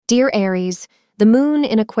Dear Aries, the moon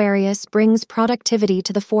in Aquarius brings productivity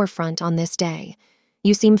to the forefront on this day.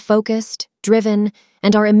 You seem focused, driven,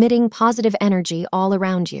 and are emitting positive energy all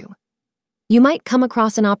around you. You might come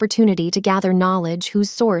across an opportunity to gather knowledge whose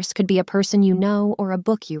source could be a person you know or a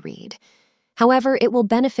book you read. However, it will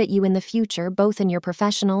benefit you in the future both in your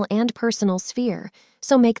professional and personal sphere,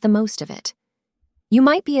 so make the most of it. You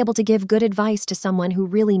might be able to give good advice to someone who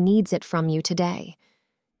really needs it from you today.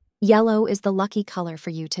 Yellow is the lucky color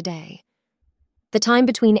for you today. The time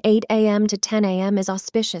between 8 a.m. to 10 a.m. is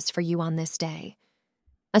auspicious for you on this day.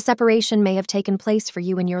 A separation may have taken place for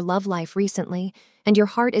you in your love life recently, and your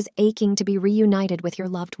heart is aching to be reunited with your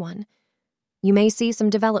loved one. You may see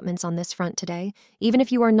some developments on this front today, even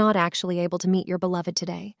if you are not actually able to meet your beloved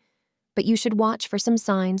today. But you should watch for some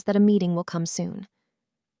signs that a meeting will come soon.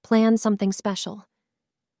 Plan something special.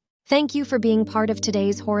 Thank you for being part of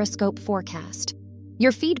today's horoscope forecast.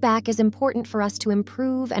 Your feedback is important for us to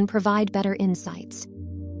improve and provide better insights.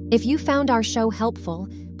 If you found our show helpful,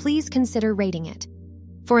 please consider rating it.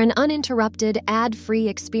 For an uninterrupted, ad-free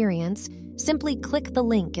experience, simply click the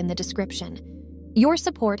link in the description. Your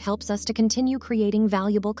support helps us to continue creating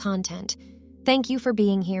valuable content. Thank you for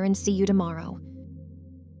being here and see you tomorrow.